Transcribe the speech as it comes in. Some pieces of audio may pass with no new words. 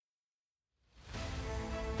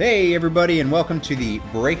Hey, everybody, and welcome to the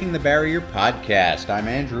Breaking the Barrier podcast. I'm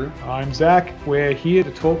Andrew. I'm Zach. We're here to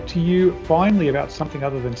talk to you finally about something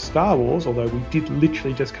other than Star Wars, although we did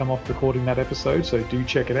literally just come off recording that episode, so do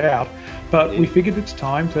check it out. But we figured it's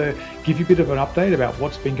time to give you a bit of an update about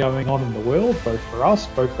what's been going on in the world, both for us,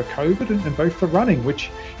 both for COVID, and both for running, which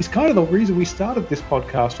is kind of the reason we started this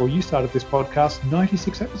podcast, or you started this podcast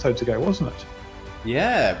 96 episodes ago, wasn't it?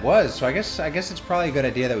 Yeah, it was. So I guess it's probably a good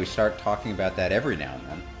idea that we start talking about that every now and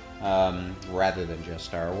then. Rather than just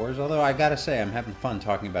Star Wars. Although I gotta say, I'm having fun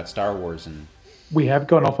talking about Star Wars. And we have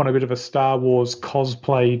gone off on a bit of a Star Wars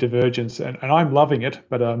cosplay divergence, and I'm loving it,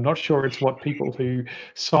 but I'm not sure it's what people who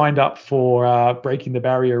signed up for Breaking the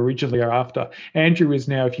Barrier originally are after. Andrew is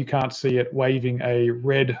now, if you can't see it, waving a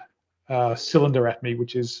red cylinder at me,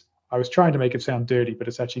 which is, I was trying to make it sound dirty, but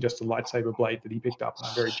it's actually just a lightsaber blade that he picked up, and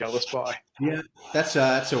I'm very jealous by. Yeah, that's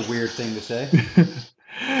a weird thing to say.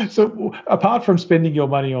 So, apart from spending your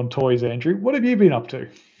money on toys, Andrew, what have you been up to?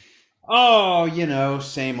 Oh,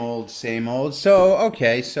 same old, same old. So,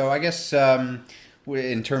 okay, so I guess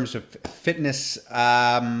in terms of fitness,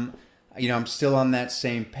 I'm still on that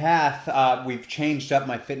same path. We've changed up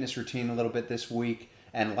my fitness routine a little bit this week,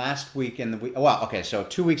 and last week and the week. Well, okay, so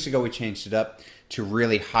 2 weeks ago we changed it up to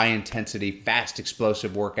really high intensity, fast,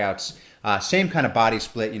 explosive workouts. Same kind of body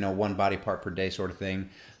split, one body part per day sort of thing.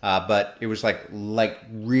 But it was like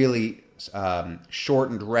really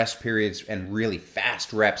shortened rest periods and really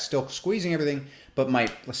fast reps, still squeezing everything. But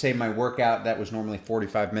let's say my workout that was normally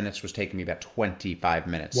 45 minutes was taking me about 25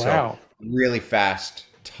 minutes. Wow. So really fast,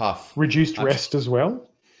 tough. Reduced rest as well?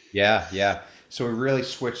 Yeah. So we really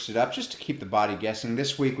switched it up just to keep the body guessing.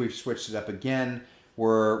 This week we've switched it up again.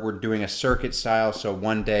 We're doing a circuit style. So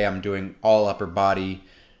one day I'm doing all upper body.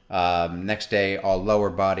 Next day, all lower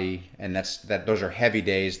body, and those are heavy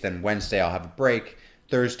days. Then Wednesday, I'll have a break.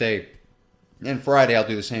 Thursday and Friday, I'll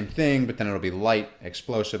do the same thing, but then it'll be light,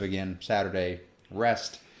 explosive again. Saturday,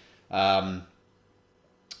 rest. So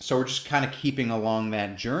we're just kind of keeping along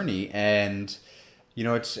that journey, and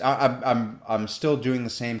I'm still doing the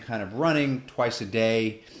same kind of running twice a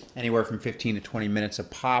day, anywhere from 15 to 20 minutes a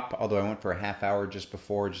pop. Although I went for a half hour just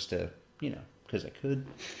before, just to because I could.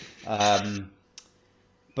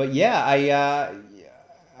 But yeah,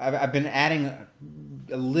 I've been adding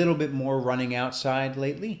a little bit more running outside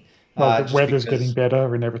lately. Well, the weather's getting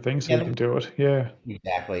better and everything, so you can do it. Yeah,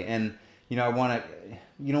 exactly. And I want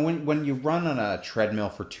to, when you run on a treadmill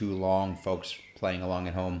for too long, folks playing along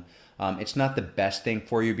at home, it's not the best thing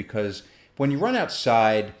for you because when you run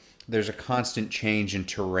outside, there's a constant change in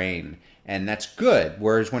terrain, and that's good.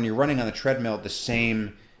 Whereas when you're running on the treadmill, the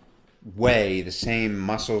same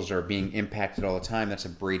muscles are being impacted all the time. That's a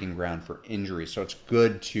breeding ground for injury. So it's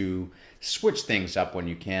good to switch things up when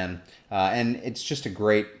you can. And it's just a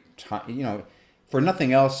great time. For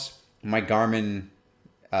nothing else, my Garmin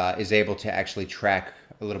is able to actually track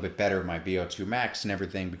a little bit better my VO2 max and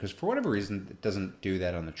everything because for whatever reason, it doesn't do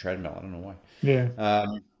that on the treadmill. I don't know why. Yeah.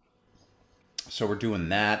 So we're doing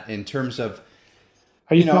that. In terms of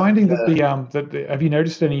Are you finding that have you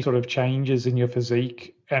noticed any sort of changes in your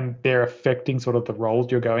physique and they're affecting sort of the role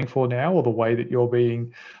you're going for now or the way that you're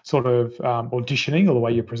being sort of auditioning or the way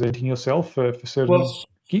you're presenting yourself for certain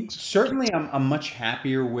gigs? Certainly I'm much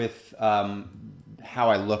happier with how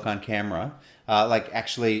I look on camera.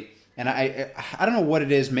 And I don't know what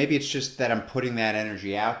it is. Maybe it's just that I'm putting that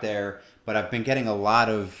energy out there, but I've been getting a lot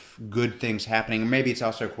of good things happening. Maybe it's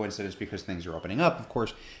also a coincidence because things are opening up, of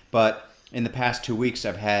course, but in the past 2 weeks,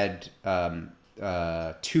 I've had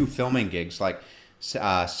 2 filming gigs. Like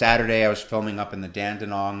Saturday, I was filming up in the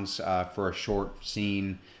Dandenongs for a short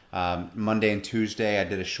scene. Monday and Tuesday, I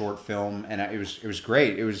did a short film, and it was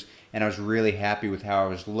great. And I was really happy with how I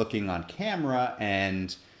was looking on camera.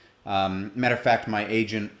 And matter of fact, my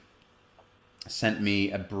agent sent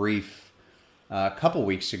me a brief a couple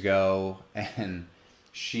weeks ago, and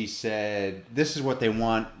she said, "This is what they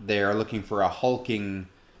want. They're looking for a hulking."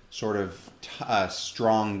 Sort of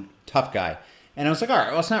strong, tough guy, and I was like, all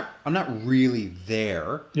right, well, I'm not really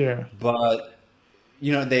there. Yeah. But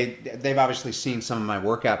they've obviously seen some of my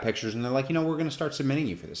workout pictures, and they're like, we're going to start submitting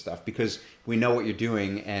you for this stuff because we know what you're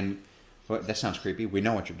doing, and that sounds creepy. We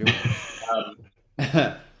know what you're doing.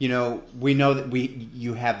 We know that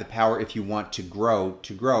you have the power if you want to grow,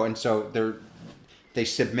 and so they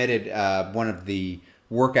submitted one of the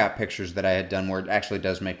workout pictures that I had done where it actually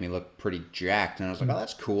does make me look pretty jacked. And I was like, oh,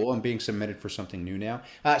 that's cool. I'm being submitted for something new now.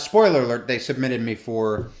 Spoiler alert, they submitted me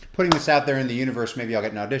for putting this out there in the universe. Maybe I'll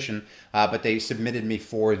get an audition. But they submitted me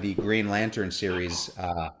for the Green Lantern series.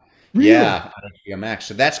 Really? Yeah, on HBO Max.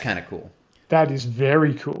 So that's kind of cool. That is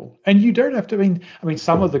very cool. And you don't have to, I mean,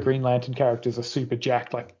 some of the Green Lantern characters are super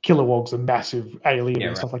jacked, like Kilowog's a massive alien Yeah,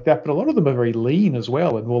 and right. stuff like that, but a lot of them are very lean as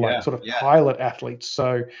well and more like Yeah, sort of yeah. pilot athletes.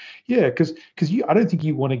 So yeah, because you I don't think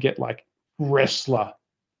you want to get like wrestler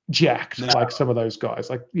jacked No, like some of those guys.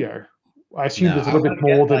 Like, I assume no. there's a I little want bit to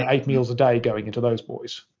get more than like 8 meals a day going into those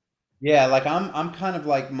boys. yeah, like I'm kind of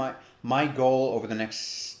like my goal over the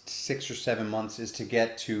next 6 or 7 months is to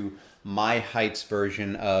get to my heights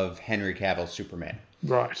version of Henry Cavill's Superman.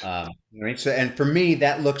 Right. Right. So, and for me,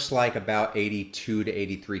 that looks like about 82 to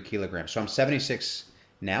 83 kilograms. So I'm 76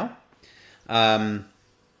 now. Um,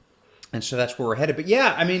 and so that's where we're headed. But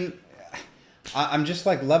yeah, I mean, I'm just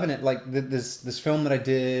like loving it. Like this film that I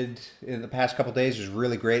did in the past couple days was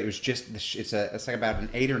really great. It was just it's like about an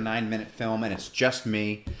 8 or 9 minute film, and it's just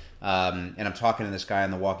me. And I'm talking to this guy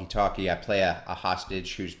on the walkie-talkie. I play a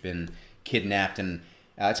hostage who's been kidnapped, and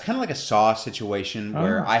it's kind of like a Saw situation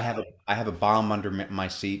where Oh, I have a bomb under my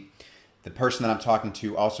seat. The person that I'm talking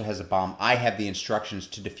to also has a bomb. I have the instructions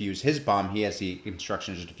to defuse his bomb. He has the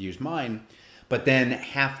instructions to defuse mine. But then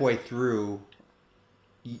halfway through,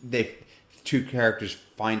 they two characters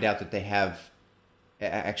find out that they have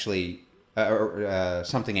actually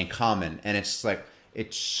something in common, and it's like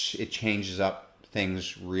it changes up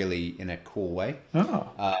things really in a cool way. oh.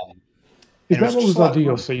 Is And it that was what just was a lot under of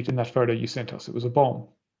your fun. seat in that photo you sent us? It was a bomb.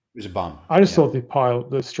 It was a bomb. I just Yeah. saw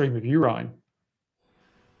the stream of urine.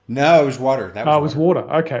 No, it was water. That was Oh, it was water.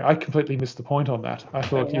 water. Okay, I completely missed the point on that. I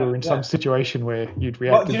thought you Yeah, were in yeah. some situation where you'd Well,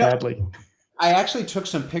 reacted badly. I actually took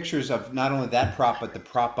some pictures of not only that prop, but the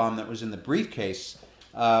prop bomb that was in the briefcase.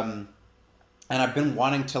 Um, and I've been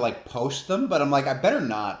wanting to like post them, but I'm like, I better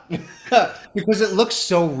not because it looks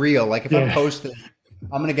so real. Like if I Yeah, post it,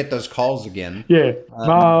 I'm gonna get those calls again. yeah. Um,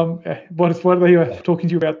 Mom, what are they talking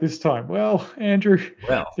to you about this time? Well, Andrew,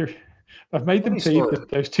 well, they're, I've made them funny tea. story.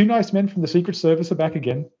 Those two nice men from the Secret Service are back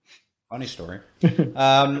again. Funny story.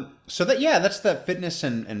 So that yeah, that's the fitness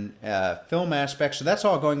and film aspect. So that's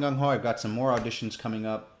all going gung ho. I've got some more auditions coming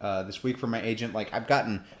up this week for my agent. Like I've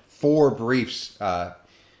gotten 4 briefs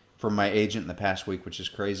from my agent in the past week, which is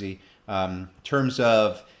crazy. In terms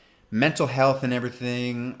of mental health and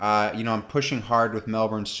everything, I'm pushing hard with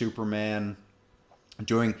Melbourne Superman.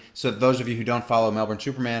 Doing so, those of you who don't follow Melbourne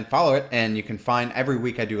Superman, follow it, and you can find every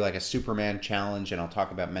week I do like a Superman challenge, and I'll talk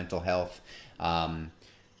about mental health. Um,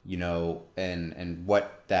 and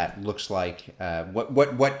what that looks like,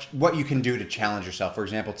 what you can do to challenge yourself. For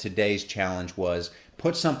example, today's challenge was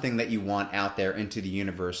put something that you want out there into the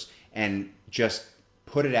universe and just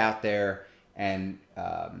put it out there and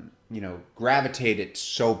gravitate it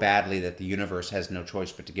so badly that the universe has no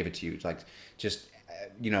choice but to give it to you. It's like just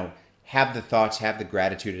have the thoughts, have the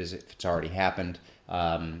gratitude as if it's already happened.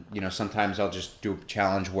 Sometimes I'll just do a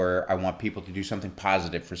challenge where I want people to do something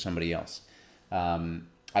positive for somebody else.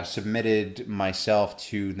 I've submitted myself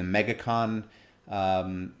to the MegaCon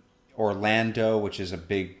Orlando, which is a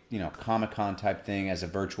big, Comic Con type thing, as a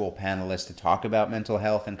virtual panelist to talk about mental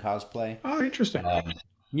health and cosplay. Oh, interesting.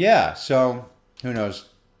 Yeah, so who knows?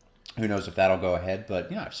 Who knows if that'll go ahead?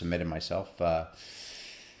 But yeah, I've submitted myself.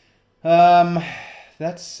 Um,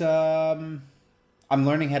 that's I'm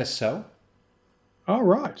learning how to sew. All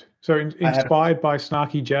right. So I have inspired by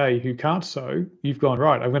Snarky J, who can't sew, you've gone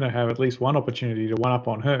right. I'm going to have at least one opportunity to one up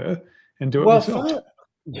on her and do it well, myself. fun.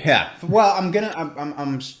 Yeah. Well,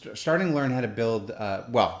 starting to learn how to build.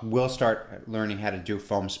 We'll start learning how to do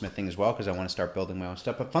foam smithing as well because I want to start building my own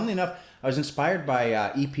stuff. But funnily enough, I was inspired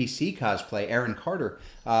by EPC cosplay, Erin Carter.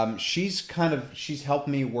 She's helped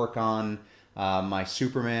me work on my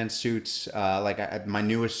Superman suits. My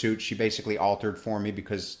newest suit, she basically altered for me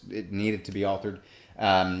because it needed to be altered.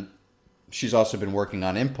 Um, she's also been working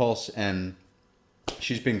on Impulse and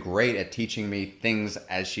she's been great at teaching me things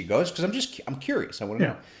as she goes because I'm curious. I want to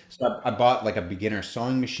Yeah. know. So I bought like a beginner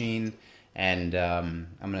sewing machine, and I'm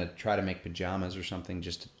gonna try to make pajamas or something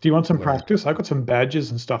just to Do you want some learn. practice? I've got some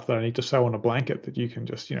badges and stuff that I need to sew on a blanket that you can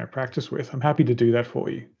just, practice with. I'm happy to do that for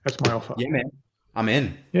you. That's my offer. Yeah, man. I'm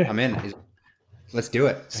in. Yeah. I'm in. Let's do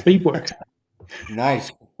it. Speed work.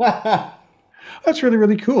 Nice. That's really,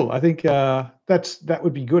 really cool. I think that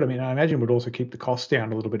would be good. I mean, I imagine it would also keep the costs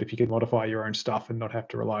down a little bit if you could modify your own stuff and not have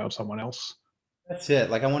to rely on someone else. That's it.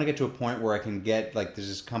 Like I want to get to a point where I can get like there's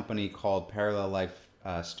this company called Parallel Life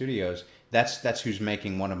Studios. That's who's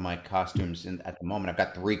making one of my costumes at the moment. I've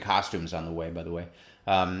got 3 costumes on the way, by the way.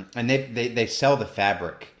 And they sell the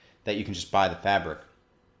fabric that you can just buy the fabric.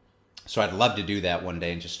 So I'd love to do that one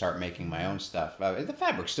day and just start making my own stuff. The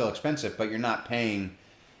fabric's still expensive, but you're not paying,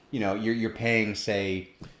 you're paying say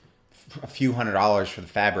a few $100s for the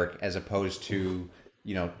fabric as opposed to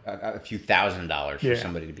a few $1,000s for Yeah.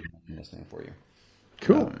 somebody to be making this thing for you.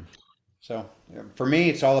 Cool. So for me,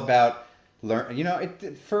 it's all about learn.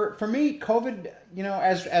 For me, COVID.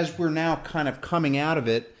 As we're now kind of coming out of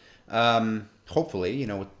it, hopefully,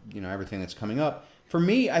 with everything that's coming up. For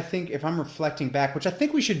me, I think if I'm reflecting back, which I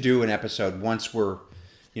think we should do an episode once we're,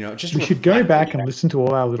 just We should go reflecting. back and listen to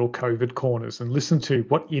all our little COVID corners and listen to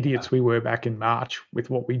what idiots we were back in March with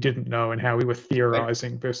what we didn't know and how we were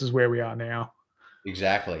theorizing versus where we are now.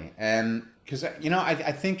 Exactly, and because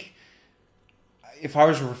I think if I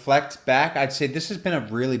was to reflect back, I'd say this has been a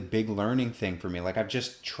really big learning thing for me. Like I've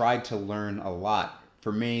just tried to learn a lot.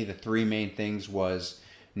 For me, the three main things was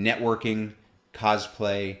networking,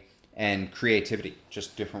 cosplay, and creativity.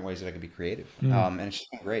 Just different ways that I could be creative, Mm. and it's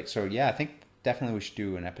just been great. So yeah, I think definitely we should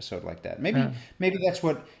do an episode like that. Maybe Yeah. maybe that's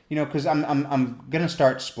what because I'm gonna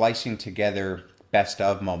start splicing together best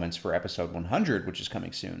of moments for episode 100, which is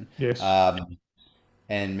coming soon. Yes.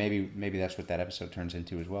 And maybe that's what that episode turns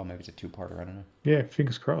into as well. Maybe it's a two-parter. I don't know. Yeah.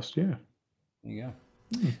 Fingers crossed. Yeah. There you go.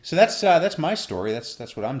 Mm. So that's my story.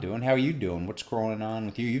 That's what I'm doing. How are you doing? What's going on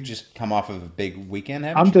with you? You've just come off of a big weekend,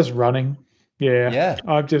 I'm haven't you? just running. Yeah. Yeah.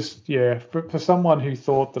 I'm just, yeah. For someone who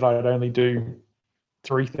thought that I'd only do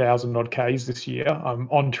 3,000 odd Ks this year. I'm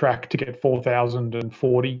on track to get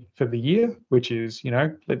 4,040 for the year, which is,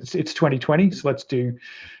 it's 2020. So let's do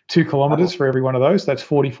 2 kilometers Oh, for every one of those. That's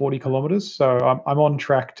 40 kilometers. So I'm on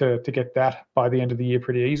track to get that by the end of the year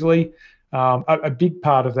pretty easily. A big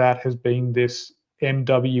part of that has been this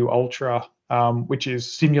MW Ultra, which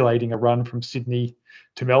is simulating a run from Sydney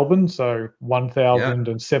to Melbourne. So yeah.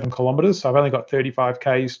 1,007 kilometers. So I've only got 35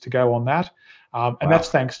 Ks to go on that. And that's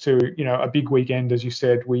Wow. thanks to a big weekend, as you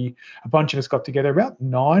said. A bunch of us got together, about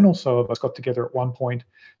 9 or so of us got together at one point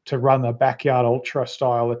to run a backyard ultra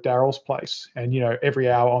style at Daryl's place. And every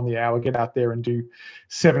hour on the hour, get out there and do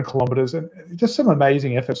 7 kilometers, and just some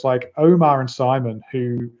amazing efforts. Like Omar and Simon,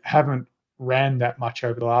 who haven't ran that much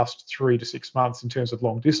over the last 3 to 6 months in terms of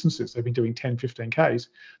long distances. They've been doing 10, 15 Ks.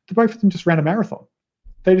 The both of them just ran a marathon.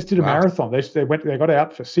 They just did a Wow. marathon. They got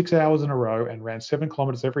out for 6 hours in a row and ran 7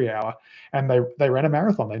 kilometers every hour, and they ran a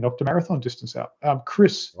marathon. They knocked a marathon distance out.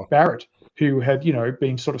 Chris Barrett, who had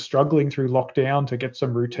been sort of struggling through lockdown to get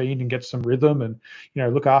some routine and get some rhythm and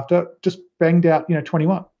look after, just banged out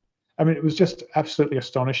 21. I mean, it was just absolutely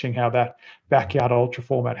astonishing how that backyard ultra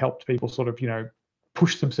format helped people sort of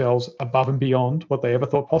push themselves above and beyond what they ever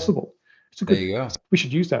thought possible. It's a There good. you go. We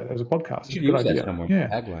should use that as a podcast. You It's should a good use that idea. somewhere. Yeah.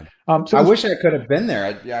 Tagline. So I it was wish I could have been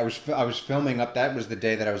there. I was filming up. That was the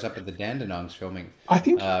day that I was up at the Dandenongs filming. I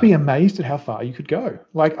think you'd Um, be amazed at how far you could go.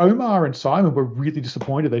 Like Omar and Simon were really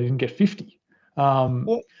disappointed they didn't get 50. Um,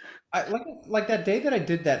 well, I like that day that I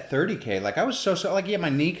did that 30K. Like I was so like yeah, my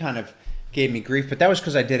knee kind of gave me grief, but that was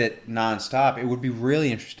because I did it nonstop. It would be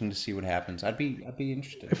really interesting to see what happens. I'd be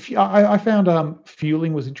interested. I found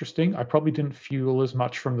fueling was interesting. I probably didn't fuel as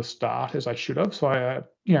much from the start as I should have. So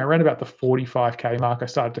around about the 45K mark, I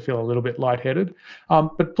started to feel a little bit lightheaded,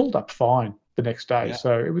 but pulled up fine the next day. Yeah.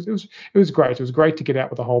 So it was great. It was great to get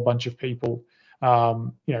out with a whole bunch of people.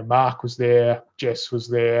 Mark was there, Jess was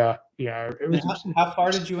there. It And was, it was how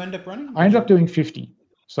far did you end up running? I ended up doing 50. Okay.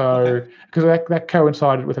 So, because that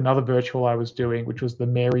coincided with another virtual I was doing, which was the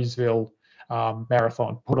Marysville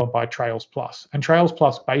marathon put on by Trails Plus. And Trails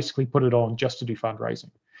Plus basically put it on just to do fundraising.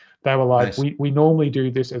 They were like, Nice. we normally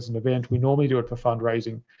do this as an event. We normally do it for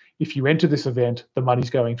fundraising. If you enter this event, the money's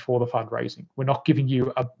going for the fundraising. We're not giving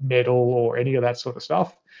you a medal or any of that sort of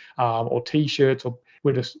stuff, or T-shirts, or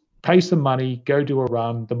we're just pay some money, go do a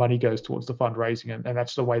run. The money goes towards the fundraising, and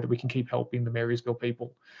that's the way that we can keep helping the Marysville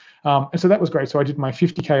people. And so that was great. So I did my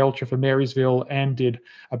 50K ultra for Marysville and did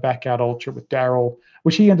a backyard ultra with Daryl,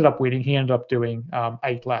 which he ended up winning. He ended up doing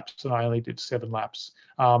 8 laps, and I only did 7 laps.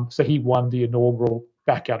 So he won the inaugural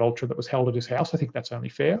backyard ultra that was held at his house. I think that's only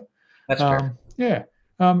fair. That's fair. Yeah.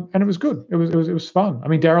 And it was good. It was fun. I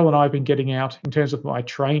mean, Daryl and I have been getting out in terms of my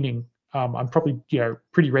training. I'm probably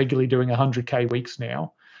pretty regularly doing 100K weeks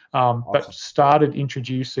now. But Awesome. started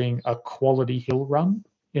introducing a quality hill run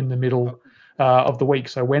in the middle of the week.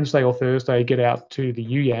 So Wednesday or Thursday, get out to the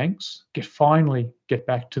Yuyangs, finally get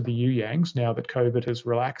back to the Yuyangs now that COVID has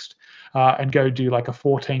relaxed, and go do like a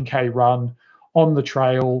 14K run on the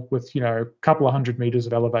trail with a couple of 100 meters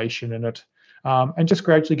of elevation in it. And just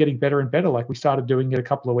gradually getting better and better. Like we started doing it a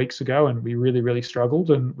couple of weeks ago, and we really, really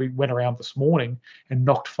struggled. And we went around this morning and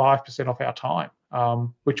knocked 5% off our time,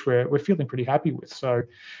 which we're feeling pretty happy with. So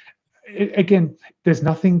again, there's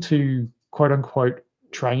nothing to quote unquote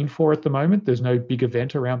train for at the moment. There's no big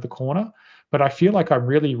event around the corner, but I feel like I'm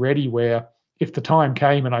really ready where if the time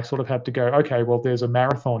came and I sort of had to go, okay, well, there's a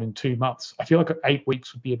marathon in 2 months, I feel like 8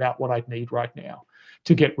 weeks would be about what I'd need right now.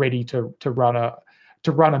 to get ready to run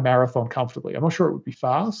a marathon comfortably. I'm not sure it would be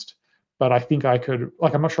fast, but I think I could.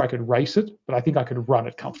 Like, I'm not sure I could race it, but I think I could run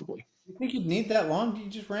it comfortably. You think you'd need that long? You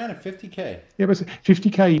just ran a 50K. Yeah, but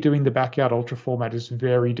 50K doing the backyard ultra format is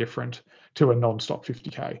very different to a non-stop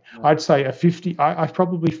 50K. Yeah. I'd say a 50. I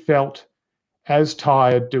probably felt as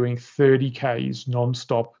tired doing 30Ks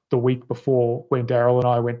non-stop the week before when Daryl and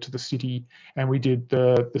I went to the city and we did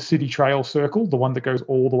the city trail circle, the one that goes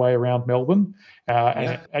all the way around Melbourne.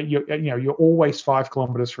 Yeah. And you're always 5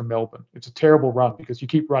 kilometers from Melbourne. It's a terrible run because you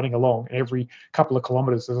keep running along, and every couple of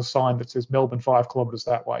kilometers there's a sign that says Melbourne 5 kilometers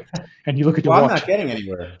that way. And you look at your Well, I'm watch. not getting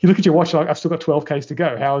anywhere. You look at your watch, like, I've still got 12Ks to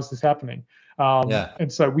go. How is this happening? Yeah.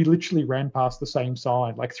 And so we literally ran past the same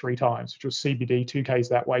sign like 3 times, which was CBD 2Ks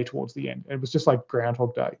that way towards the end. It was just like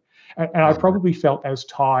Groundhog Day. And I probably felt as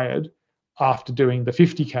tired after doing the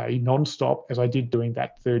 50K nonstop as I did doing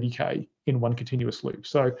that 30K in one continuous loop.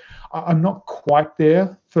 So I'm not quite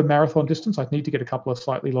there for marathon distance. I'd need to get a couple of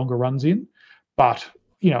slightly longer runs in, but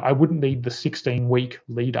I wouldn't need the 16-week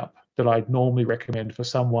lead up that I'd normally recommend for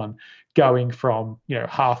someone going from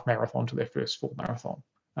half marathon to their first full marathon.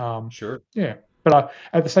 Sure. Yeah, but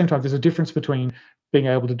at the same time, there's a difference between being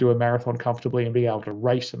able to do a marathon comfortably and being able to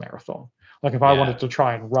race a marathon. Like if I wanted to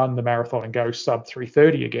try and run the marathon and go sub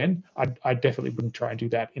 3:30 again, I definitely wouldn't try and do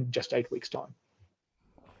that in just 8 weeks' time.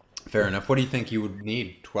 Fair enough. What do you think you would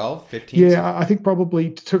need? 12, 15? Yeah, I think probably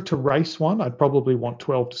to race one, I'd probably want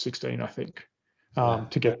 12 to 16, I think,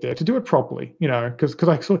 to get there, to do it properly, because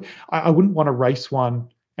I wouldn't want to race one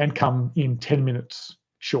and come in 10 minutes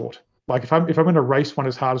short. Like if I'm going to race one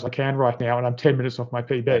as hard as I can right now and I'm 10 minutes off my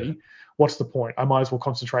PB, what's the point? I might as well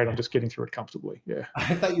concentrate on just getting through it comfortably. Yeah.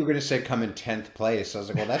 I thought you were going to say come in 10th place. I was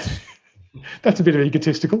like, well, that's a bit of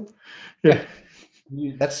egotistical. Yeah.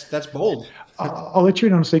 That's bold. I'll let you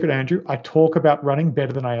in on a secret, Andrew. I talk about running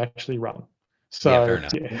better than I actually run. So fair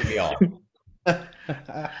enough. Yeah. We all.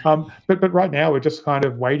 But right now we're just kind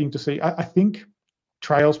of waiting to see. I think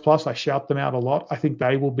Trails Plus, I shout them out a lot. I think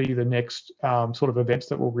they will be the next sort of events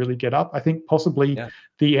that will really get up. I think possibly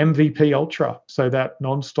the MVP Ultra, so that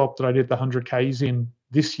non-stop that I did the 100Ks in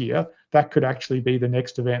this year, that could actually be the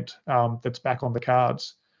next event that's back on the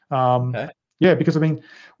cards. Yeah, because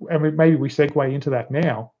maybe we segue into that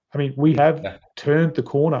now. I mean, we have turned the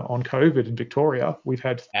corner on COVID in Victoria. We've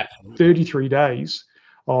had 33 days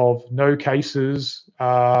of no cases.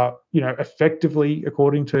 Effectively,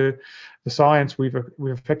 according to the science, we've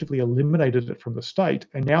effectively eliminated it from the state,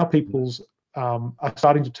 and now people's are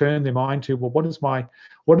starting to turn their mind to, well, what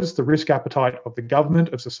is the risk appetite of the government,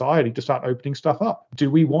 of society, to start opening stuff up?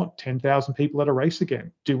 Do we want 10,000 people at a race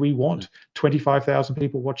again? Do we want 25,000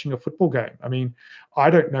 people watching a football game? I mean, I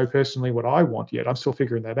don't know personally what I want yet. I'm still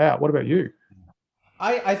figuring that out. What about you?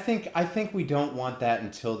 I think we don't want that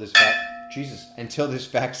until this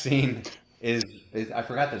vaccine is I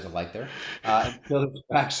forgot there's a light there. Until this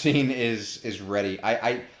vaccine is ready.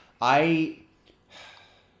 I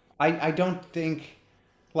don't think,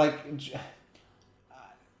 like,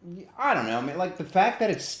 I don't know. I mean, like, the fact that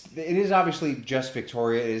it is obviously just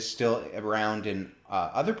Victoria, it is still around in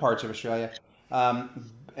other parts of Australia,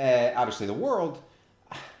 obviously the world.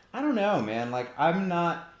 I don't know, man. Like, I don't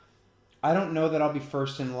know that I'll be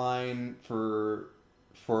first in line for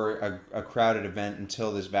a crowded event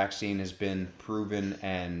until this vaccine has been proven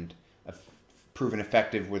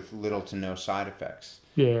effective with little to no side effects.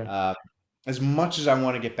 Yeah. As much as I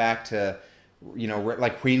want to get back to,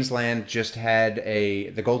 like Queensland just had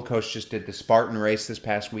the Gold Coast just did the Spartan race this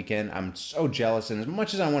past weekend. I'm so jealous, and as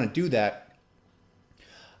much as I want to do that,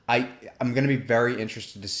 I'm going to be very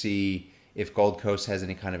interested to see if Gold Coast has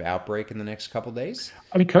any kind of outbreak in the next couple of days.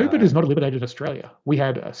 I mean, COVID is not eliminated in Australia. We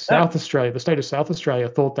had South Australia, the state of South Australia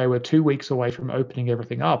thought they were 2 weeks away from opening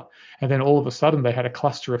everything up. And then all of a sudden they had a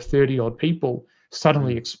cluster of 30 odd people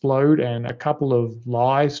suddenly explode, and a couple of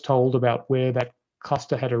lies told about where that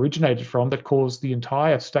cluster had originated from that caused the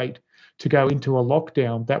entire state to go into a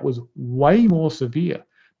lockdown that was way more severe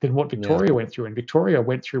than what Victoria went through. And Victoria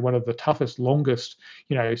went through one of the toughest, longest,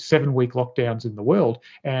 7-week lockdowns in the world.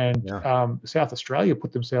 And South Australia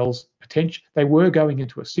put themselves they were going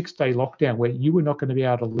into a 6-day lockdown where you were not going to be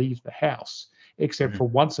able to leave the house except for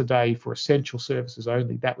once a day for essential services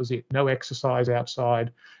only. That was it. No exercise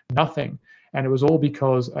outside, nothing. And it was all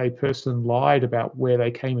because a person lied about where they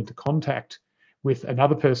came into contact with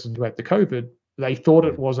another person who had the COVID. They thought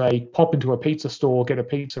it was a pop into a pizza store, get a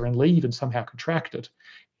pizza and leave and somehow contract it.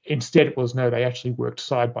 Instead, it was no, they actually worked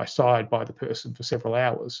side by side by the person for several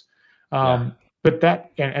hours. But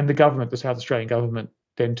that, and the government, the South Australian government,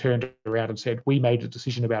 then turned around and said, we made a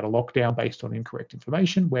decision about a lockdown based on incorrect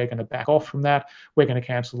information. We're going to back off from that. We're going to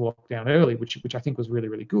cancel the lockdown early, which I think was really,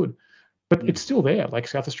 really good. But it's still there. Like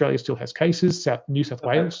South Australia still has cases. New South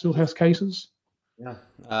Wales still has cases. Yeah.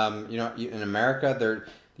 In America, they're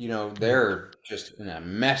just in a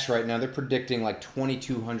mess right now. They're predicting like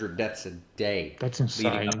 2,200 deaths a day That's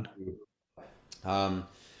leading insane. up to.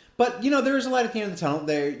 But there is a light at the end of the tunnel.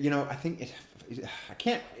 There, I think I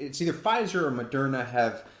can't. It's either Pfizer or Moderna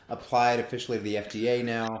have applied officially to the FDA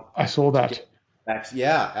now I saw to that. get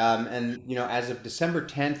Yeah, and as of December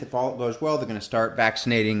 10th, if all goes well, they're going to start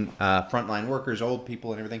vaccinating frontline workers, old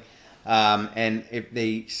people, and everything. And if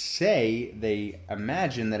they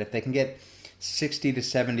imagine that if they can get 60 to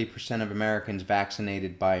 70% of Americans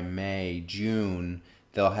vaccinated by May, June,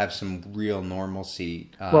 they'll have some real normalcy.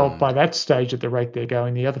 Well, by that stage, at the rate they're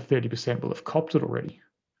going, the other 30% will have copped it already.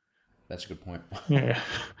 That's a good point. Yeah.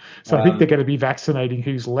 So I think they're going to be vaccinating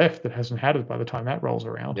who's left that hasn't had it by the time that rolls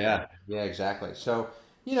around. Yeah, yeah, exactly. So,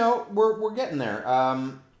 we're getting there.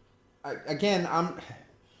 Again,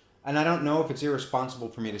 and I don't know if it's irresponsible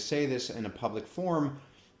for me to say this in a public forum,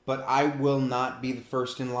 but I will not be the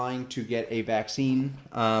first in line to get a vaccine.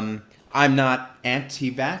 I'm not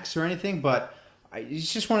anti-vax or anything, but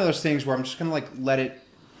it's just one of those things where I'm just gonna let it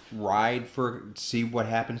ride see what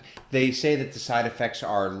happens. They say that the side effects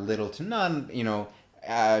are little to none.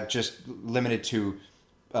 Just limited to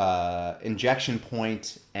injection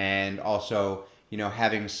point and also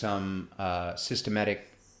having some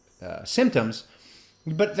systematic symptoms.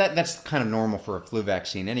 But that's kind of normal for a flu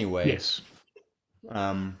vaccine anyway. Yes.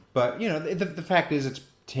 But the fact is, it's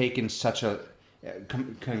taken such a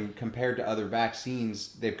compared to other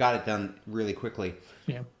vaccines, they've got it done really quickly.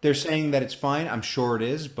 Yeah. They're saying that it's fine. I'm sure it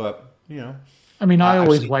is, but I mean, I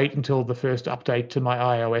always wait until the first update to my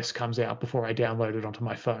iOS comes out before I download it onto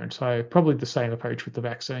my phone. So probably the same approach with the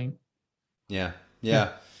vaccine. Yeah. We'll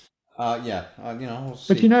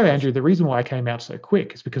see. But Andrew, the reason why I came out so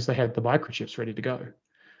quick is because they had the microchips ready to go.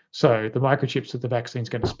 So the microchips that the vaccine's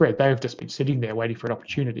going to spread, they've just been sitting there waiting for an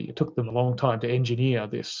opportunity. It took them a long time to engineer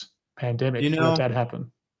this pandemic to let that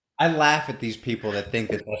happen. I laugh at these people that think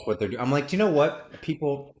that that's what they're doing. I'm like, do you know what?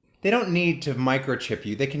 People, they don't need to microchip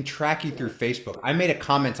you. They can track you through Facebook. I made a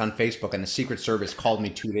comment on Facebook and the Secret Service called me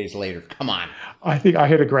 2 days later. Come on. I think I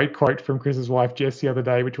had a great quote from Chris's wife, Jess, the other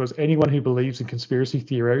day, which was, anyone who believes in conspiracy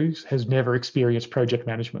theories has never experienced project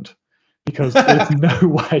management. Because there's no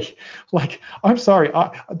way. Like, I'm sorry.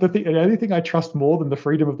 The only thing I trust more than the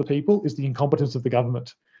freedom of the people is the incompetence of the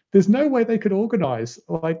government. There's no way they could organize.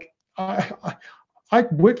 Like, I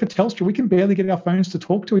work for Telstra. We can barely get our phones to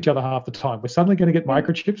talk to each other half the time. We're suddenly going to get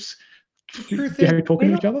microchips talking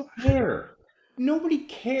to each other. Nobody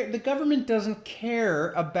cares. The government doesn't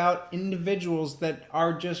care about individuals that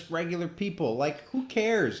are just regular people. Like, who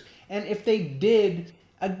cares? And if they did,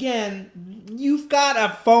 again, you've got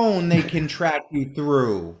a phone they can track you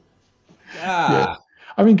through. Yeah.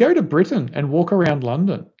 I mean, go to Britain and walk around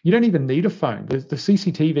London. You don't even need a phone. The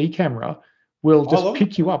CCTV camera will just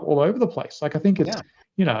pick you up all over the place. Like, I think it's,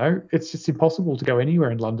 it's just impossible to go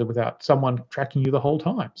anywhere in London without someone tracking you the whole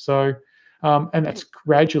time. So, and that's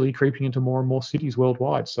gradually creeping into more and more cities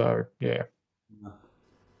worldwide. So, yeah.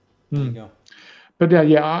 There you go. But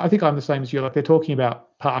I think I'm the same as you. Like, they're talking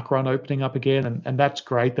about Parkrun opening up again, and that's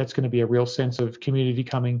great. That's going to be a real sense of community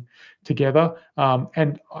coming together.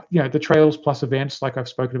 And the Trails Plus events, like I've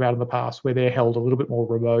spoken about in the past, where they're held a little bit more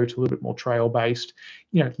remote, a little bit more trail based,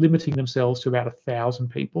 limiting themselves to about 1,000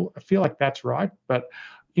 people. I feel like that's right. But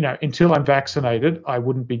until I'm vaccinated, I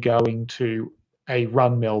wouldn't be going to a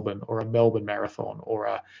Run Melbourne or a Melbourne Marathon or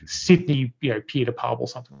a Sydney, Pier to Pub or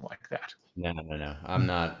something like that. No. I'm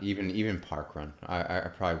not even Parkrun. I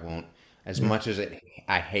probably won't. As much as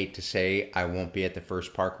I hate to say, I won't be at the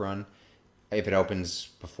first Parkrun if it opens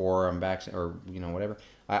before I'm back or whatever.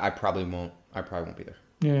 I probably won't. I probably won't be there.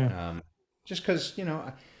 Yeah. Just because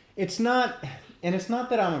it's not, and it's not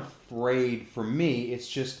that I'm afraid. For me, it's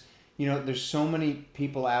just there's so many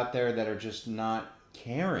people out there that are just not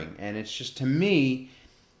caring, and it's just, to me,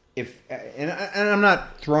 and I'm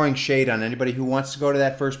not throwing shade on anybody who wants to go to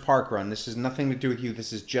that first park run. This has nothing to do with you.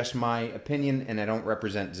 This is just my opinion, and I don't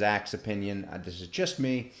represent Zach's opinion. This is just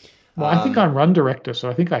me. Well, I think I'm run director, so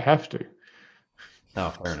I think I have to. Oh,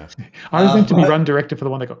 fair enough. I was meant to be run director for the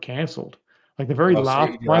one that got cancelled. Like the very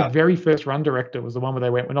my very first run director was the one where they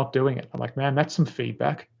went, "We're not doing it." I'm like, man, that's some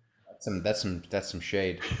feedback. That's some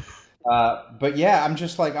shade. But yeah, I'm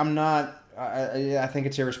just like, I'm not. I think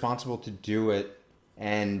it's irresponsible to do it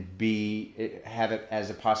and have it as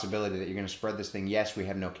a possibility that you're going to spread this thing. Yes, we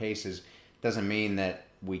have no cases. Doesn't mean that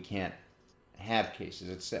we can't have cases.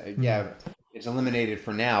 It's it is eliminated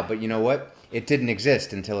for now. But you know what? It didn't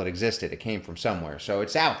exist until it existed. It came from somewhere, so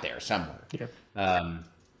it's out there somewhere. Yeah. Um,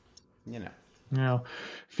 you know. Now,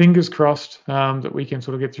 fingers crossed that we can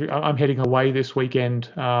sort of get through. I'm heading away this weekend,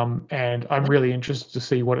 and I'm really interested to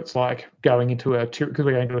see what it's like going into a tour, because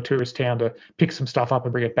we're going to a tourist town to pick some stuff up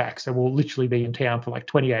and bring it back. So we'll literally be in town for like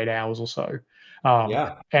 28 hours or so.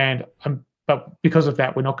 Yeah. But because of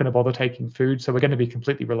that, we're not going to bother taking food. So we're going to be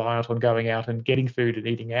completely reliant on going out and getting food and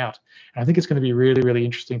eating out. And I think it's going to be really, really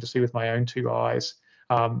interesting to see with my own two eyes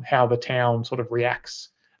how the town sort of reacts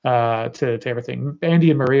to everything.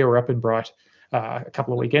 Andy and Maria were up in Bright a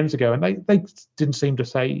couple of weekends ago, and they didn't seem to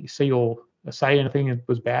say anything that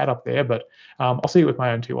was bad up there. But I'll see it with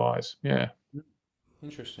my own two eyes. Yeah.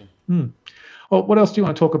 Interesting. Well, what else do you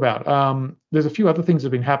want to talk about? There's a few other things that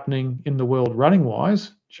have been happening in the world running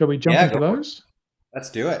wise. Shall we jump into those? Let's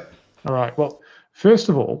do it. All right. Well, first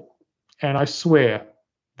of all, and I swear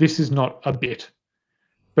this is not a bit,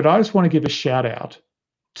 but I just want to give a shout out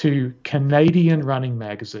to Canadian Running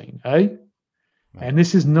Magazine, eh? And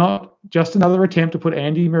this is not just another attempt to put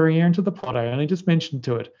Andy Maria into the pot. I only just mentioned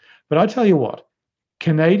to it. But I tell you what,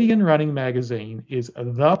 Canadian Running Magazine is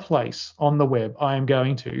the place on the web I am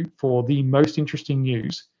going to for the most interesting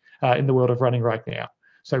news in the world of running right now.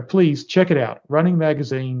 So please check it out,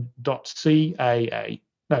 runningmagazine.caa.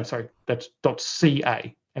 No, sorry, that's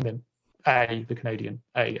 .ca, and then A, the Canadian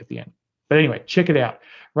A at the end. But anyway, check it out.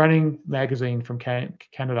 Running Magazine from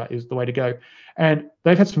Canada is the way to go. And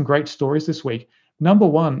they've had some great stories this week. Number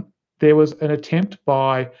one, there was an attempt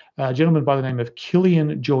by a gentleman by the name of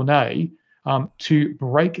Kilian Jornet to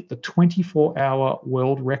break the 24-hour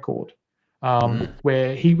world record,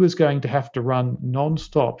 where he was going to have to run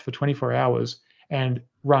non-stop for 24 hours and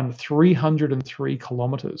run 303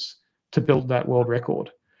 kilometers to build that world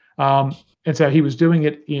record. And so he was doing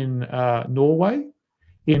it in Norway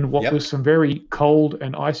in what was some very cold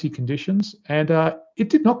and icy conditions, and it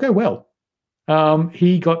did not go well.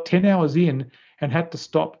 He got 10 hours in and had to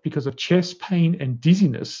stop because of chest pain and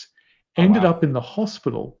dizziness, ended up in the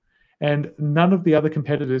hospital, and none of the other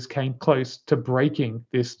competitors came close to breaking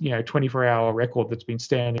this 24-hour record that's been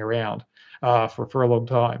standing around for a long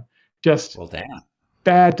time. Just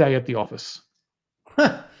bad day at the office.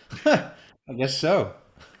 I guess so.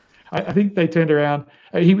 I think they turned around.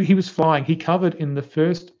 He was flying. He covered in the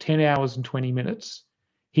first 10 hours and 20 minutes.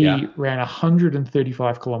 He ran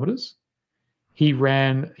 135 kilometers. He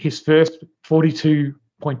ran his first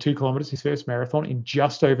 42.2 kilometers, his first marathon, in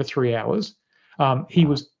just over 3 hours. He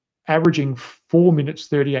was averaging 4 minutes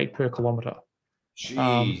 38 per kilometer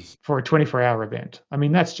for a 24-hour event. I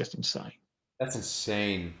mean, that's just insane. That's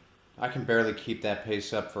insane. I can barely keep that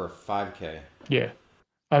pace up for a 5K. Yeah.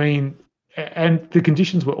 I mean, and the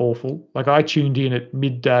conditions were awful. Like, I tuned in at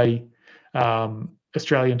midday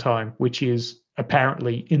Australian time, which is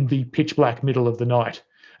apparently in the pitch black middle of the night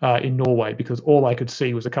in Norway, because all I could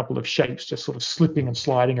see was a couple of shapes just sort of slipping and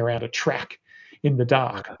sliding around a track in the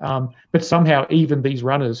dark. But somehow even these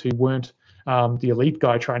runners who weren't the elite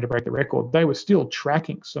guy trying to break the record, they were still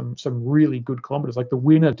tracking some really good kilometers. Like, the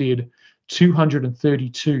winner did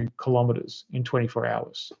 232 kilometers in 24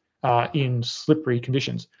 hours in slippery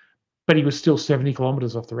conditions, but he was still 70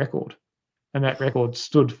 kilometers off the record. And that record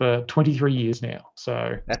stood for 23 years now.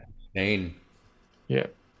 So that's insane. Yeah.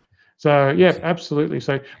 So, yeah, absolutely.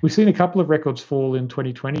 So we've seen a couple of records fall in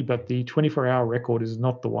 2020, but the 24-hour record is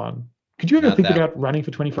not the one. Could you ever think about running for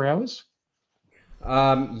 24 hours?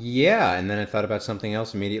 Yeah, and then I thought about something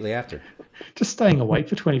else immediately after. Just staying awake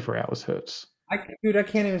for 24 hours hurts. Dude, I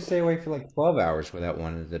can't even stay awake for like 12 hours without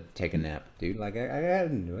wanting to take a nap, dude. Like, I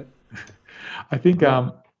didn't do it. I think I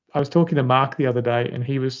was talking to Mark the other day, and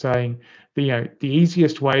he was saying the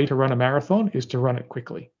easiest way to run a marathon is to run it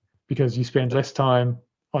quickly, because you spend less time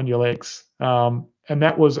on your legs. And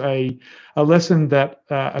that was a lesson that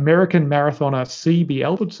American marathoner C.B.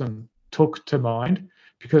 Albertson took to mind,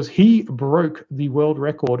 because he broke the world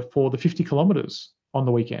record for the 50 kilometers on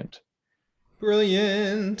the weekend.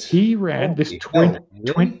 Brilliant. He ran this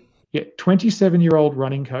 27-year-old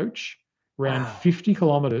running coach ran 50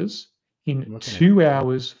 kilometers in 2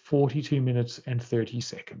 hours, 42 minutes, and 30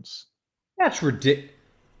 seconds. That's ridiculous.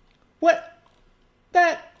 What?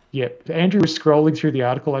 Yeah, Andrew was scrolling through the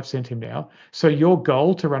article I've sent him now. So your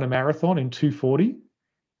goal to run a marathon in 2:40,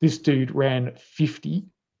 this dude ran 50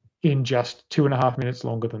 in just 2.5 minutes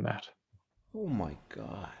longer than that. Oh my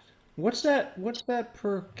God. What's that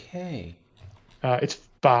per K? It's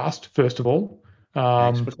fast, first of all.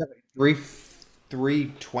 What's that,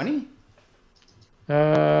 320?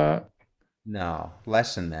 No,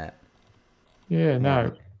 less than that. Yeah,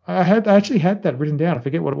 no. I actually had that written down. I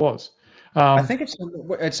forget what it was. I Um, think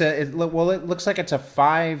well, it looks like it's a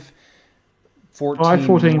 5:14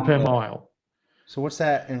 5:14 per mile. mile. So what's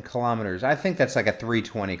that in kilometers? I think that's like a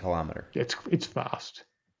 320 kilometer. It's fast.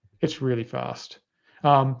 It's really fast.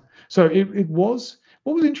 So it was.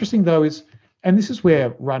 What was interesting though is, and this is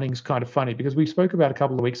where running's kind of funny because we spoke about a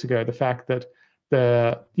couple of weeks ago the fact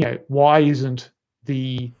that why isn't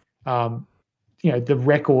the um, the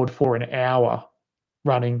record for an hour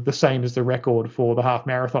running the same as the record for the half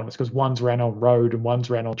marathon? It's because one's ran on road and one's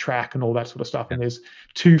ran on track and all that sort of stuff. Yeah. And there's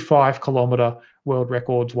two 5 kilometer world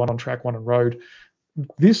records, one on track, one on road.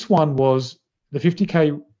 This one was the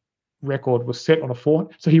 50K record was set on a four.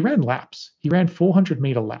 So he ran laps. He ran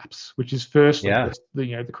 400-meter laps, which is firstly Yeah.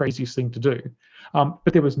 the craziest thing to do. But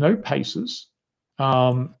there was no paces.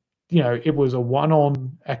 It was a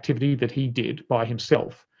one-on activity that he did by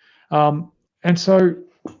himself. And so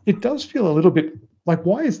it does feel a little bit like,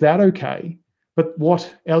 why is that okay? But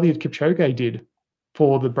what Eliud Kipchoge did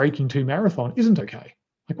for the Breaking 2 marathon isn't okay.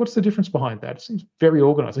 Like, what's the difference behind that? It seems very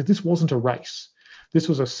organized. Like, this wasn't a race. This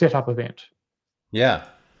was a set-up event. Yeah.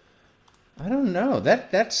 I don't know.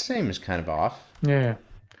 That seems kind of off. Yeah.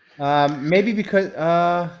 Maybe because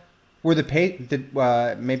were the pay did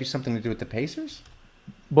maybe something to do with the Pacers?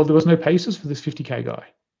 Well, there was no paces for this 50K guy.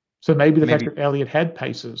 So maybe the fact Maybe that Elliot had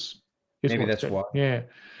paces is maybe what's that's good. why. Yeah.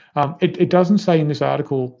 It doesn't say in this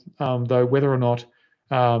article, though, whether or not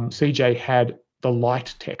CJ had the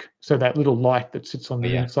light tech. So that little light that sits on Oh the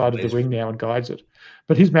yeah, inside of the laser. ring now and guides it.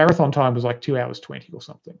 But his marathon time was like 2 hours 20 or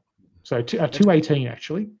something. So 2:18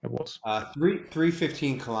 actually it was.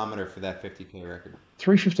 315 kilometer for that 50K record.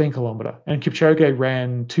 3:15 kilometer. And Kipchoge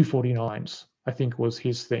ran 2:49s, I think was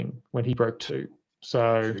his thing when he broke two.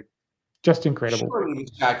 So just incredible. Surely this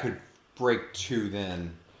guy could break two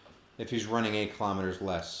then if he's running 8 kilometers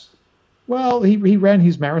less. Well, he ran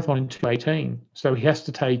his marathon in 2:18, so he has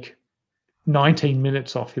to take 19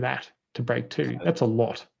 minutes off of that to break two. That's a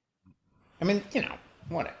lot. I mean,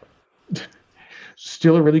 whatever.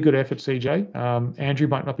 Still a really good effort, CJ. Andrew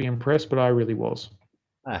might not be impressed, but I really was.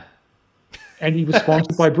 Ah. And he was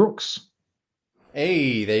sponsored by Brooks.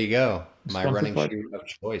 Hey, there you go. My Sponsored running by shoe of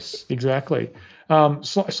choice. exactly.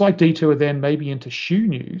 Slight detour then, maybe into shoe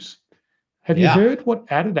news. Have you Yeah. heard what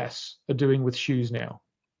Adidas are doing with shoes now?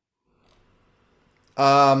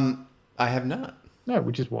 I have not. No,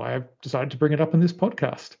 which is why I've decided to bring it up in this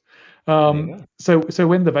podcast. There you go. So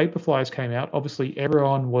when the Vaporflies came out, obviously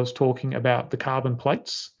everyone was talking about the carbon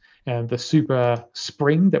plates and the super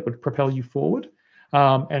spring that would propel you forward.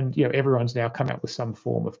 And everyone's now come out with some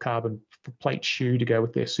form of carbon plate shoe to go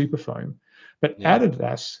with their super foam. But Yeah.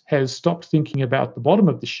 Adidas has stopped thinking about the bottom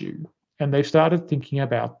of the shoe and they've started thinking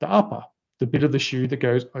about the upper, the bit of the shoe that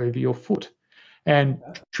goes over your foot. And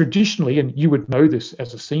traditionally, and you would know this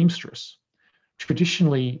as a seamstress,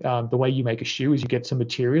 traditionally, the way you make a shoe is you get some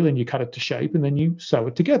material and you cut it to shape and then you sew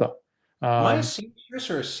it together. Am I a Um, seamstress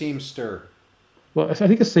or a seamster? well, I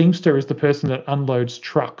think a seamster is the person that unloads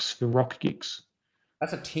trucks for rock gigs.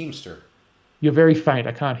 That's a teamster. You're very faint.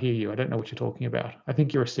 I can't hear you. I don't know what you're talking about. I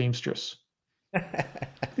think you're a seamstress. I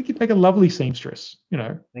think you'd make a lovely seamstress,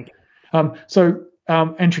 Thank you.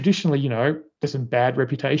 And traditionally, there's some bad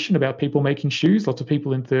reputation about people making shoes. Lots of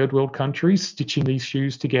people in third world countries stitching these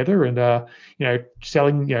shoes together and,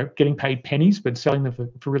 selling, getting paid pennies, but selling them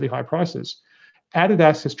for really high prices.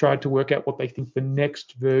 Adidas has tried to work out what they think the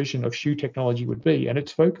next version of shoe technology would be, and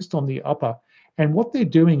it's focused on the upper. And what they're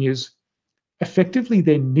doing is effectively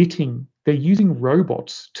they're using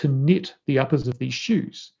robots to knit the uppers of these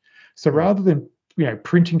shoes. So rather than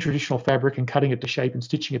printing traditional fabric and cutting it to shape and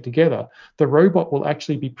stitching it together, the robot will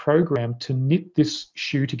actually be programmed to knit this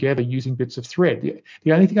shoe together using bits of thread.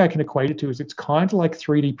 The only thing I can equate it to is it's kind of like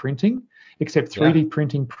 3D printing, except 3D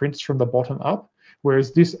printing prints from the bottom up,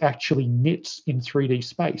 whereas this actually knits in 3D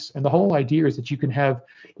space. And the whole idea is that you can have,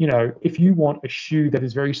 if you want a shoe that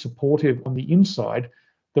is very supportive on the inside,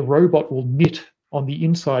 the robot will knit on the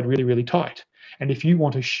inside really, really tight. And if you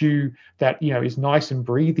want a shoe that is nice and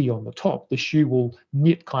breathy on the top, the shoe will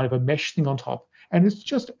knit kind of a mesh thing on top. And it's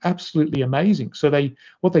just absolutely amazing. So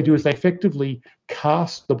what they do is they effectively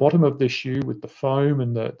cast the bottom of the shoe with the foam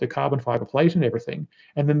and the carbon fiber plate and everything,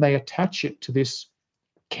 and then they attach it to this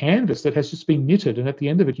canvas that has just been knitted. And at the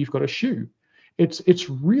end of it, you've got a shoe. It's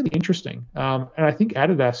really interesting. And I think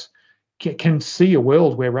Adidas can see a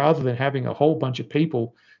world where rather than having a whole bunch of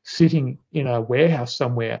people sitting in a warehouse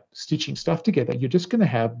somewhere stitching stuff together, you're just going to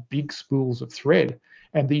have big spools of thread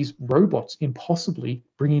and these robots impossibly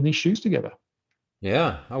bringing these shoes together.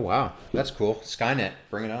 Yeah. Oh wow, that's cool. Skynet,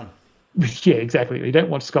 bring it on. Yeah, exactly. You don't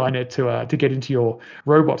want Skynet to get into your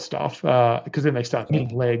robot stuff because then they start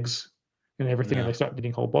knitting legs. and everything, and No. they start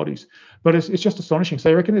getting whole bodies. But it's just astonishing. So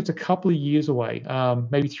I reckon it's a couple of years away,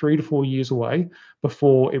 maybe 3 to 4 years away,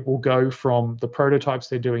 before it will go from the prototypes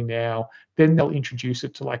they're doing now. Then they'll introduce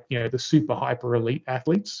it to, like, the super hyper elite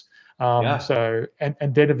athletes. Yeah. So and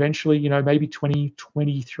then eventually, maybe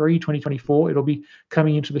 2023, 2024, it'll be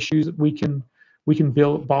coming into the shoes that we can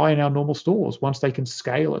buy in our normal stores once they can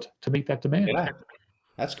scale it to meet that demand. Yeah.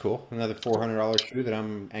 That's cool. Another $400 shoe that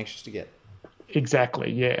I'm anxious to get.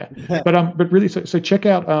 Exactly, yeah. But really, so check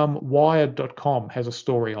out Wired.com has a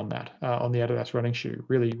story on that, on the Adidas running shoe.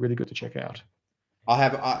 Really, really good to check out. I'll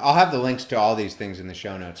have the links to all these things in the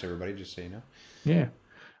show notes, everybody, just so you know. Yeah.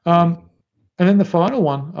 And then the final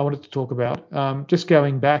one I wanted to talk about, just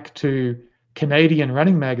going back to Canadian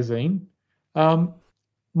Running Magazine,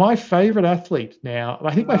 my favorite athlete now,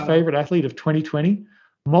 I think my favorite athlete of 2020,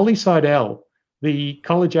 Molly Seidel, the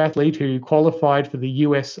college athlete who qualified for the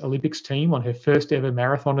US Olympics team on her first ever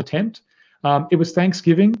marathon attempt. It was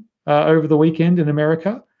Thanksgiving over the weekend in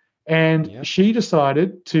America, and she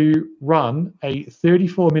decided to run a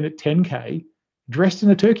 34-minute 10K dressed in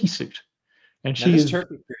a turkey suit. And Now she this is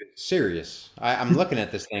turkey is serious. I'm looking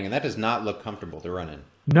at this thing, and that does not look comfortable to run in.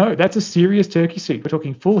 No, that's a serious turkey suit. We're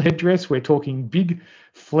talking full headdress. We're talking big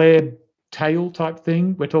flared tail type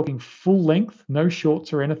thing. We're talking full length, no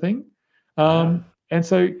shorts or anything. And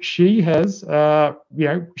so she has,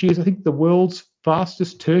 she is, I think, the world's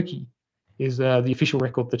fastest turkey is the official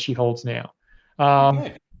record that she holds now.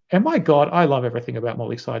 And my God, I love everything about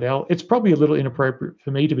Molly Seidel. It's probably a little inappropriate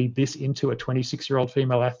for me to be this into a 26-year-old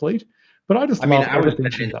female athlete, but I just love everything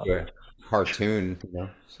she does. A cartoon,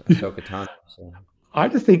 Ahsoka Tano. So. I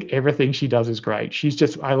just think everything she does is great.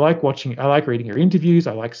 I like reading her interviews.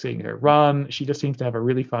 I like seeing her run. She just seems to have a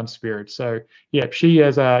really fun spirit. So yeah, she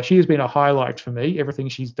has been a highlight for me. Everything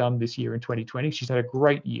she's done this year in 2020, she's had a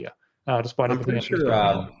great year, despite everything else she's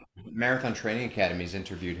done. Marathon Training Academy's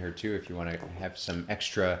interviewed her too. If you want to have some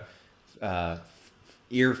extra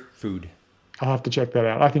ear food, I'll have to check that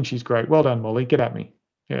out. I think she's great. Well done, Molly. Get at me.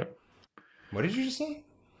 Yeah. What did you just say?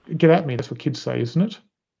 Get at me. That's what kids say, isn't it?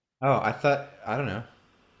 Oh, I don't know.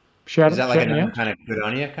 Is that like another kind of good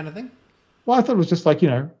on you kind of thing? Well, I thought it was just like,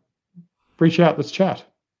 reach out, let's chat.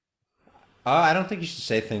 I don't think you should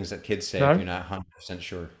say things that kids say if you're not 100%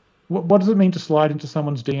 sure. What does it mean to slide into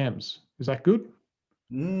someone's DMs? Is that good?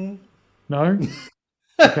 No?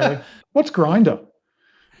 Okay. What's Grindr?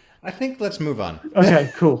 I think let's move on.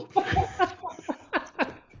 Okay, cool.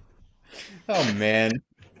 Oh, man.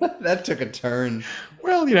 That took a turn.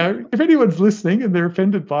 Well, if anyone's listening and they're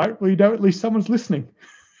offended by it, well, at least someone's listening.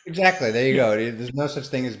 Exactly. There you go. There's no such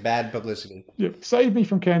thing as bad publicity. Yeah. Save me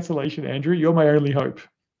from cancellation, Andrew. You're my only hope.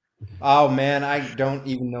 Oh, man. I don't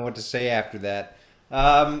even know what to say after that.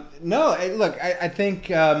 No, look, I think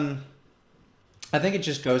it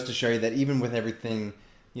just goes to show you that even with everything,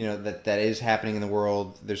 that is happening in the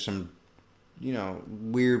world, there's some,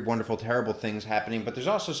 weird, wonderful, terrible things happening, but there's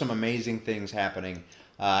also some amazing things happening.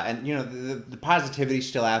 And the positivity's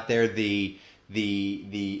still out there.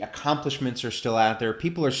 The accomplishments are still out there.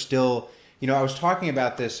 People are still, I was talking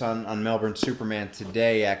about this on Melbourne Superman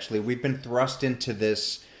today. Actually, we've been thrust into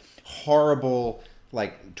this horrible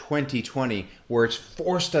 2020 where it's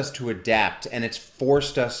forced us to adapt and it's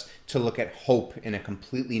forced us to look at hope in a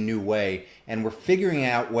completely new way. And we're figuring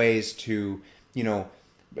out ways to,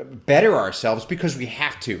 better ourselves because we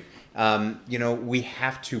have to. We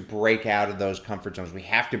have to break out of those comfort zones. We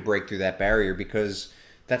have to break through that barrier because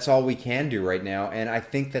that's all we can do right now. And I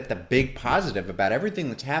think that the big positive about everything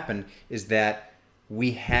that's happened is that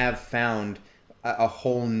we have found a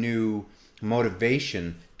whole new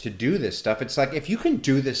motivation to do this stuff. It's like if you can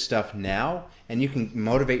do this stuff now and you can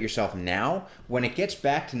motivate yourself now, when it gets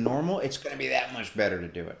back to normal, it's going to be that much better to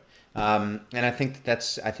do it. And I think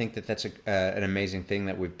that's an amazing thing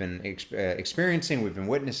that we've been experiencing, we've been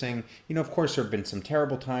witnessing. Of course, there have been some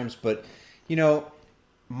terrible times, but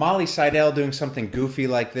Molly Seidel doing something goofy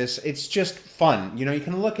like this, it's just fun. You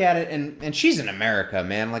can look at it and she's in America,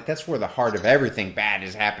 man. Like that's where the heart of everything bad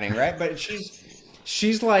is happening, right? But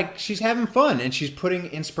she's having fun and she's putting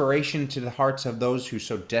inspiration to the hearts of those who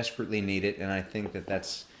so desperately need it. And I think that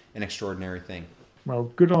that's an extraordinary thing. Well,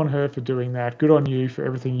 good on her for doing that. Good on you for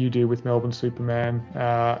everything you do with Melbourne Superman.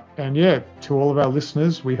 And yeah, to all of our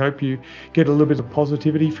listeners, we hope you get a little bit of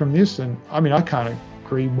positivity from this. And I can't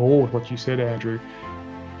agree more with what you said, Andrew.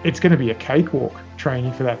 It's going to be a cakewalk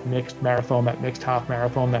training for that next marathon, that next half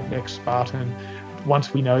marathon, that next Spartan,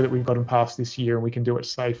 once we know that we've gotten past this year and we can do it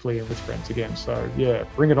safely and with friends again. So yeah,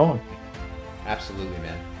 bring it on. Absolutely,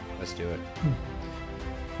 man. Let's do it.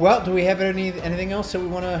 Well, do we have anything else that we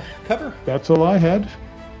want to cover? That's all I had.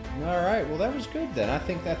 All right. Well, that was good then. I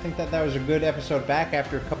think that was a good episode back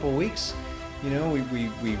after a couple of weeks. You know,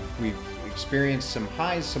 we've experienced some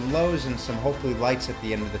highs, some lows, and some hopefully lights at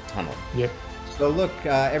the end of the tunnel. Yep. So look,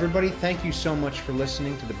 everybody, thank you so much for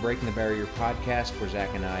listening to the Breaking the Barrier podcast, where Zach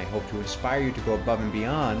and I hope to inspire you to go above and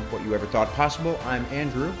beyond what you ever thought possible. I'm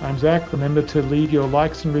Andrew. I'm Zach. Remember to leave your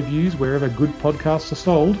likes and reviews wherever good podcasts are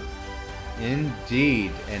sold.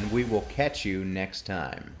 Indeed. And we will catch you next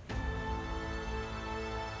time.